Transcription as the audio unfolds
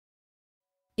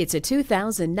It's a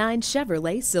 2009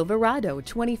 Chevrolet Silverado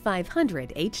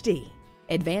 2500 HD.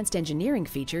 Advanced engineering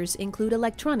features include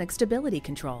electronic stability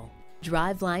control,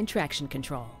 driveline traction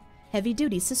control,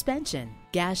 heavy-duty suspension,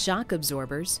 gas shock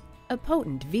absorbers, a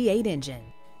potent V8 engine,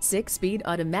 6-speed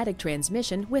automatic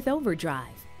transmission with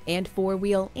overdrive, and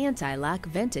 4-wheel anti-lock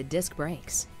vented disc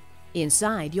brakes.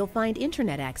 Inside, you'll find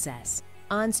internet access,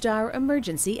 OnStar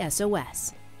emergency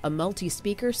SOS, a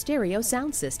multi-speaker stereo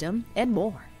sound system, and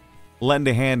more. Lend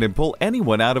a hand and pull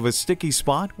anyone out of a sticky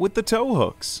spot with the tow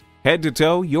hooks. Head to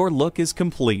toe, your look is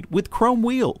complete with chrome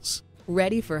wheels.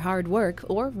 Ready for hard work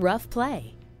or rough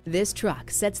play? This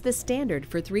truck sets the standard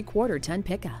for 3/4-ton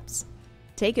pickups.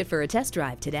 Take it for a test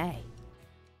drive today.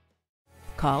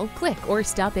 Call, click, or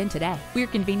stop in today. We're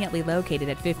conveniently located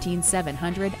at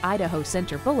 15700 Idaho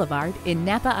Center Boulevard in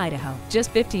Nampa, Idaho, just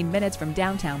 15 minutes from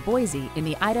downtown Boise in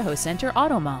the Idaho Center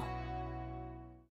Auto Mall.